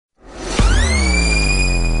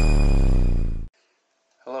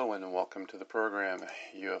program,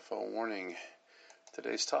 UFO Warning.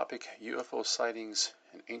 Today's topic, UFO sightings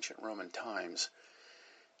in ancient Roman times.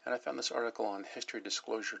 And I found this article on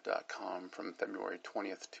HistoryDisclosure.com from February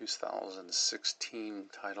 20th, 2016,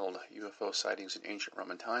 titled UFO Sightings in Ancient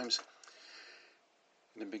Roman Times.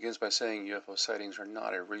 And it begins by saying UFO sightings are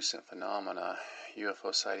not a recent phenomena.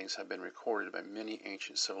 UFO sightings have been recorded by many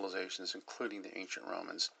ancient civilizations, including the ancient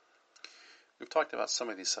Romans. We've talked about some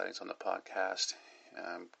of these sightings on the podcast,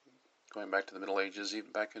 going back to the Middle Ages,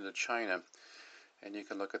 even back into China, and you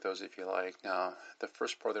can look at those if you like. Now, the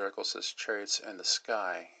first part of the article says, Chariots in the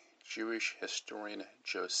Sky. Jewish historian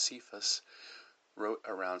Josephus wrote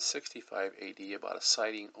around 65 AD about a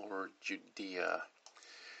sighting over Judea.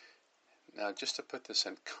 Now, just to put this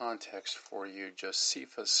in context for you,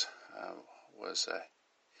 Josephus was a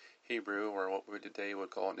Hebrew, or what we today would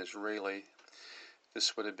call an Israeli.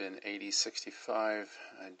 This would have been AD 65,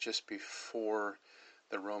 just before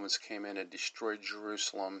the Romans came in and destroyed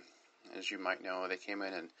Jerusalem. As you might know, they came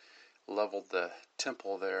in and leveled the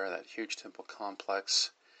temple there, that huge temple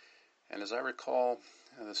complex. And as I recall,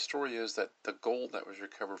 the story is that the gold that was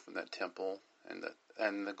recovered from that temple, and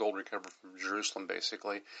the gold recovered from Jerusalem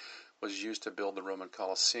basically, was used to build the Roman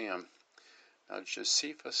Colosseum. Now,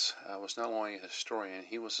 Josephus was not only a historian,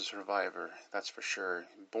 he was a survivor, that's for sure.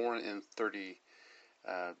 Born in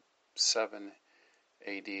 37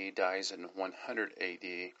 AD, dies in 100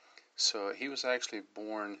 AD. So he was actually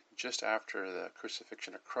born just after the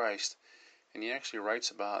crucifixion of Christ, and he actually writes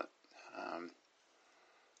about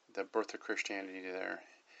the birth of Christianity there.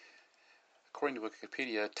 According to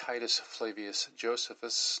Wikipedia, Titus Flavius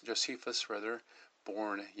Josephus,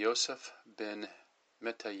 born Yosef ben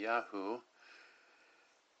Metayahu,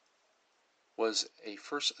 was a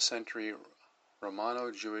first-century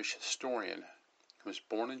Romano-Jewish historian who was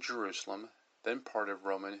born in Jerusalem, then part of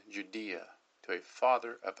Roman Judea, to a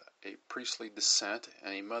father of a priestly descent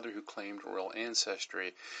and a mother who claimed royal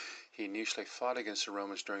ancestry. He initially fought against the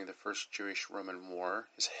Romans during the First Jewish-Roman War,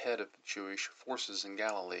 as head of Jewish forces in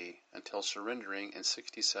Galilee, until surrendering in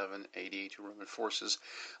 67 AD to Roman forces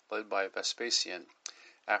led by Vespasian.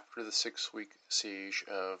 After the 6-week siege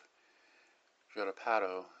of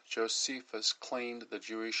Jotapato, Josephus claimed the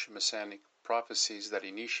Jewish messianic prophecies that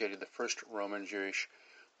initiated the First Roman-Jewish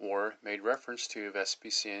War made reference to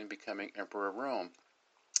Vespasian becoming Emperor of Rome.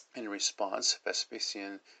 In response,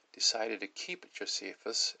 Vespasian decided to keep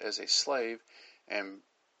Josephus as a slave and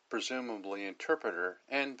presumably interpreter,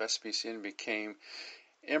 and Vespasian became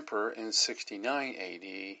emperor in 69 AD.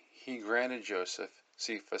 He granted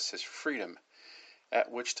Josephus his freedom,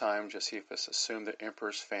 at which time Josephus assumed the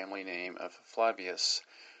emperor's family name of Flavius.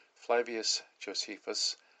 Flavius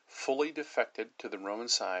Josephus fully defected to the Roman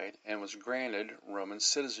side and was granted Roman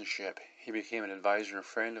citizenship. He became an advisor and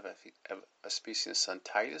friend of Vespasian's son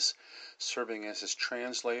Titus, serving as his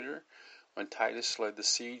translator when Titus led the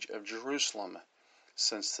siege of Jerusalem.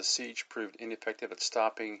 Since the siege proved ineffective at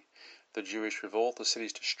stopping the Jewish revolt, the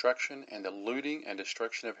city's destruction and the looting and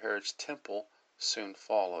destruction of Herod's temple soon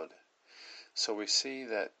followed. So we see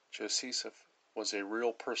that Josephus was a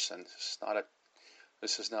real person.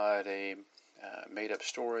 This is not a made-up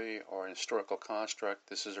story or an historical construct.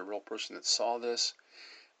 This is a real person that saw this.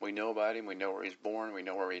 We know about him. We know where he's born. We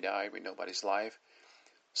know where he died. We know about his life.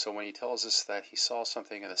 So when he tells us that he saw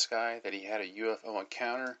something in the sky, that he had a UFO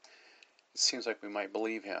encounter, it seems like we might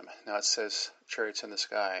believe him. Now it says Chariots in the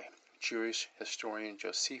Sky. Jewish historian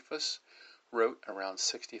Josephus wrote around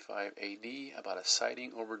 65 AD about a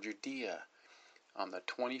sighting over Judea. On the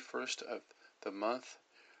 21st of the month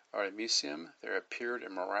Artemisium, there appeared a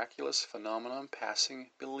miraculous phenomenon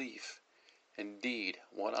passing belief. Indeed,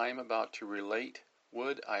 what I am about to relate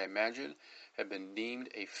would, I imagine, have been deemed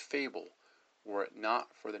a fable were it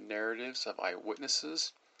not for the narratives of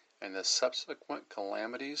eyewitnesses and the subsequent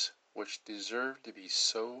calamities which deserve to be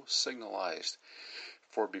so signalized.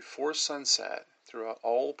 For before sunset, throughout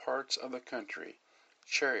all parts of the country,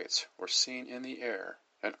 chariots were seen in the air,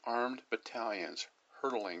 and armed battalions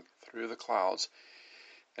hurtling through the clouds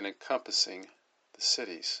and encompassing the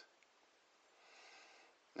cities.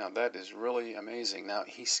 Now that is really amazing. Now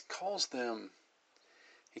he calls them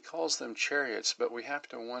chariots, but we have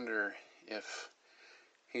to wonder if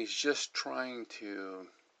he's just trying to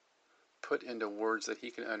put into words that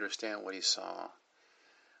he can understand what he saw.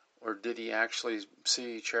 Or did he actually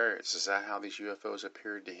see chariots? Is that how these UFOs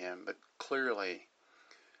appeared to him? But clearly,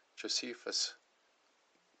 Josephus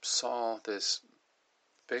saw this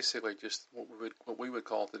basically just what we would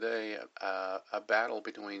call today a battle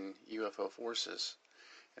between UFO forces.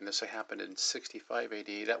 And this happened in 65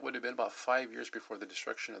 AD. That would have been about 5 years before the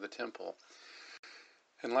destruction of the temple.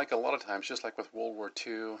 And like a lot of times, just like with World War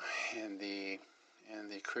II and the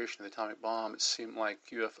creation of the atomic bomb, it seemed like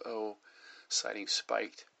UFO sightings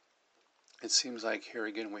spiked. It seems like here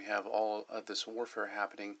again we have all of this warfare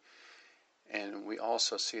happening, and we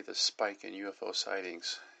also see the spike in UFO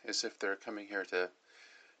sightings, as if they're coming here to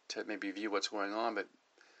maybe view what's going on. But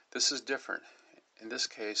this is different. In this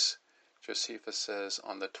case, Josephus says,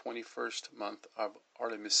 on the 21st month of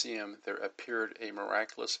Artemisium, there appeared a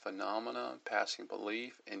miraculous phenomenon passing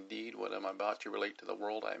belief. Indeed, what I'm about to relate to the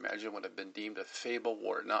world, I imagine, would have been deemed a fable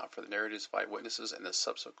were it not for the narratives of eyewitnesses and the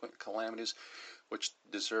subsequent calamities which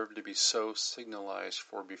deserved to be so signalized.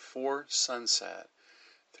 For before sunset,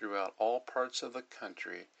 throughout all parts of the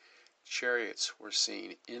country, chariots were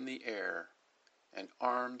seen in the air, and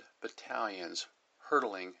armed battalions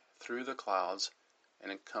hurtling through the clouds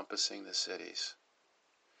and encompassing the cities.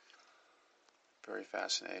 Very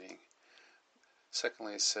fascinating.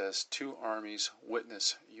 Secondly, it says, 2 armies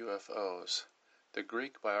witness UFOs. The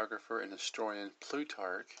Greek biographer and historian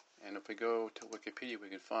Plutarch, and if we go to Wikipedia we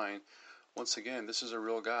can find, once again, this is a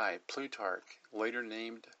real guy, Plutarch, later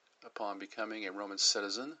named upon becoming a Roman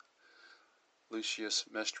citizen. Lucius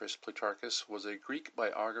Mestris Plutarchus was a Greek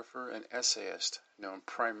biographer and essayist, known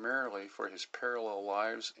primarily for his parallel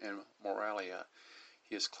lives in Moralia.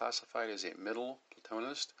 He is classified as a Middle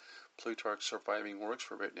Platonist. Plutarch's surviving works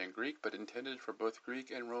were written in Greek, but intended for both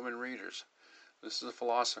Greek and Roman readers. This is a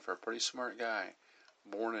philosopher, pretty smart guy.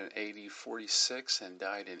 Born in AD 46 and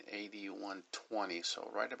died in AD 120, so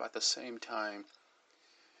right about the same time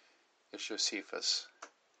as Josephus.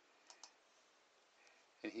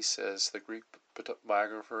 And he says, the Greek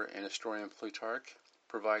biographer and historian Plutarch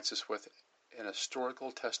provides us with an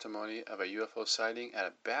historical testimony of a UFO sighting at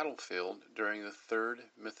a battlefield during the Third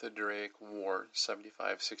Mithridatic War,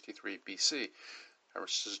 7563 BC.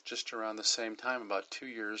 This is just around the same time, about 2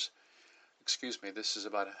 years, this is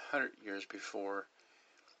about 100 years before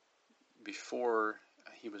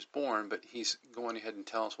he was born, but he's going ahead and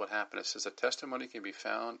telling us what happened. It says, the testimony can be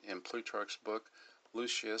found in Plutarch's book,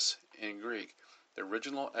 Lucius, in Greek. The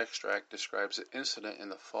original extract describes the incident in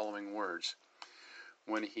the following words.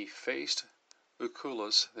 When he faced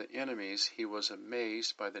Lucullus, the enemies, he was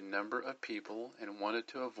amazed by the number of people and wanted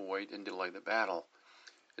to avoid and delay the battle.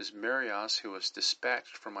 As Marius, who was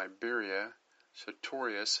dispatched from Iberia,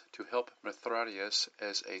 Sertorius, to help Mithridates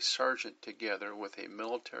as a sergeant together with a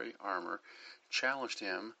military armor, challenged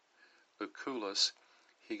him, Lucullus,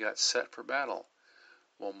 he got set for battle.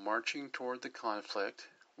 While marching toward the conflict,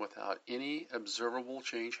 without any observable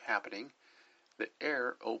change happening, the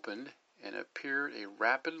air opened and appeared a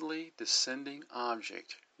rapidly descending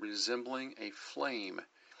object resembling a flame,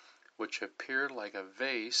 which appeared like a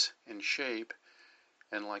vase in shape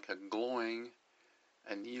and like a glowing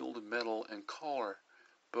annealed metal and color.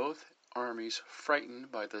 Both armies,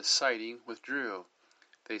 frightened by the sighting, withdrew.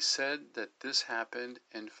 They said that this happened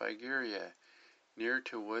in Phrygia, near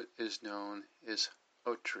to what is known as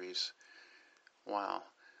Otries. Wow.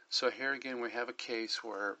 So here again we have a case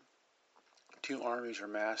where 2 armies are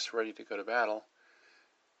massed, ready to go to battle,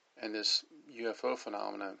 and this UFO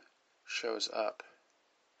phenomenon shows up.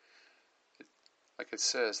 Like it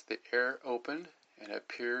says, the air opened and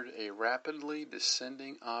appeared a rapidly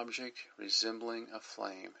descending object resembling a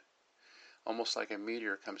flame. Almost like a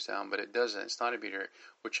meteor comes down, but it doesn't. It's not a meteor,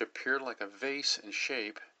 which appeared like a vase in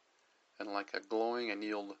shape and like a glowing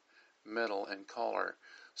annealed metal in color.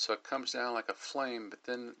 So it comes down like a flame, but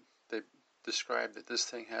then they describe that this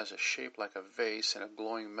thing has a shape like a vase and a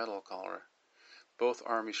glowing metal color. Both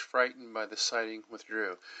armies, frightened by the sighting,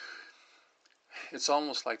 withdrew. It's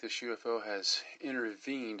almost like this UFO has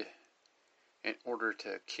intervened in order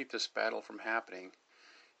to keep this battle from happening.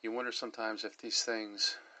 You wonder sometimes if these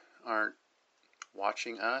things aren't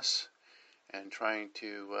watching us and trying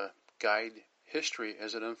to guide history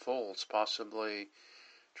as it unfolds, possibly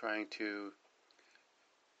trying to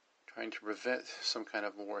prevent some kind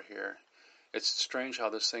of war here. It's strange how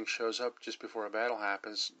this thing shows up just before a battle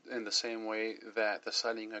happens, in the same way that the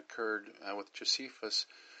sighting occurred with Josephus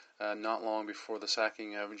not long before the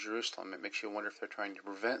sacking of Jerusalem. It makes you wonder if they're trying to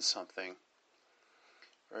prevent something.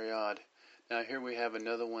 Very odd. Now here we have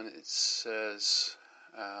another one. It says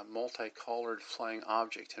multicolored flying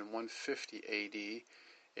object in 150 AD.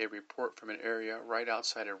 A report from an area right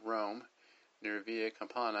outside of Rome, near Via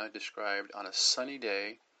Campana, described on a sunny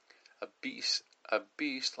day a beast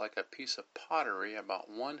like a piece of pottery about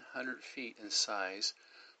 100 feet in size,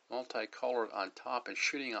 multicolored on top and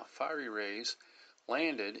shooting out fiery rays,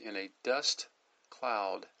 landed in a dust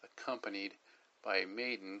cloud accompanied by a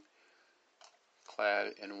maiden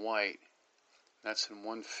clad in white. That's in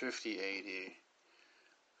 150 AD.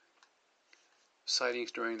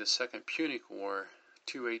 sightings during the Second Punic War,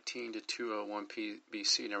 218 to 201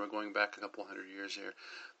 BC. Now we're going back a couple hundred years here.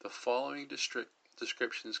 The following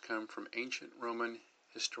descriptions come from ancient Roman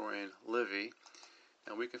historian Livy.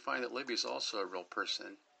 Now we can find that Livy is also a real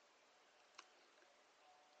person.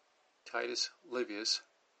 Titus Livius,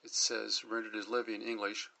 it says, rendered as Livy in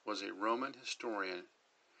English, was a Roman historian.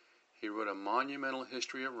 He wrote a monumental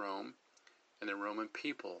history of Rome and the Roman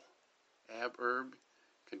people, Ab Urb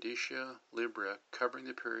Conditia Libra, covering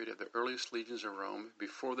the period of the earliest legions of Rome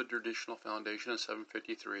before the traditional foundation in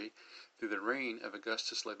 753 through the reign of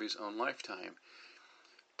Augustus Livy's own lifetime.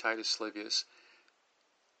 Titus Livius,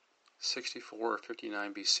 64 or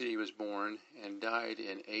 59 BC, was born and died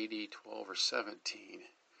in AD 12 or 17.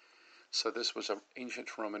 So this was an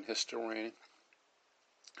ancient Roman historian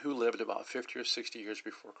who lived about 50 or 60 years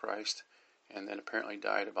before Christ, and then apparently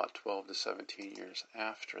died about 12 to 17 years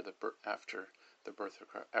after the birth of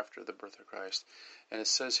Christ. And it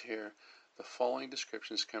says here, the following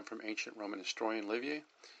descriptions come from ancient Roman historian Livy.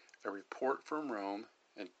 A report from Rome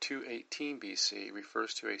in 218 BC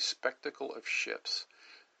refers to a spectacle of ships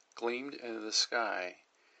gleamed into the sky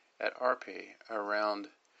at Arpi. Around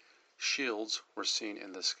shields were seen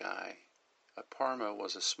in the sky. A parma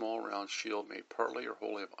was a small round shield made partly or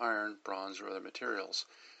wholly of iron, bronze, or other materials.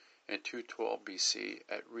 In 212 BC,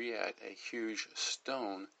 at Riyadh, a huge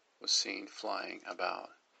stone was seen flying about.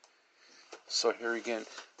 So here again,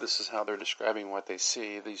 this is how they're describing what they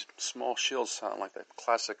see. These small shields sound like the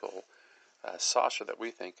classical saucer that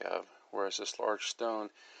we think of, whereas this large stone,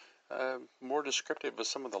 more descriptive of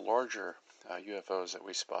some of the larger UFOs that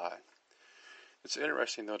we spot. It's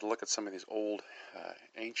interesting, though, to look at some of these old,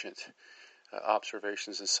 ancient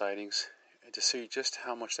observations and sightings, and to see just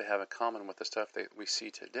how much they have in common with the stuff that we see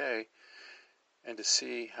today, and to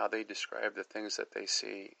see how they describe the things that they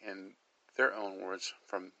see in their own words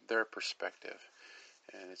from their perspective.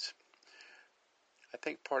 And I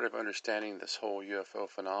think part of understanding this whole UFO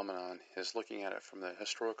phenomenon is looking at it from the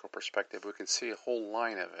historical perspective. We can see a whole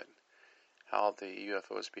line of it, how the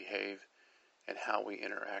UFOs behave and how we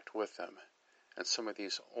interact with them. And some of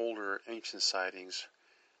these older ancient sightings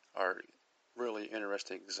are really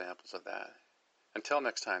interesting examples of that. Until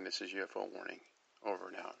next time, this is UFO Warning. Over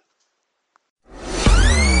and out.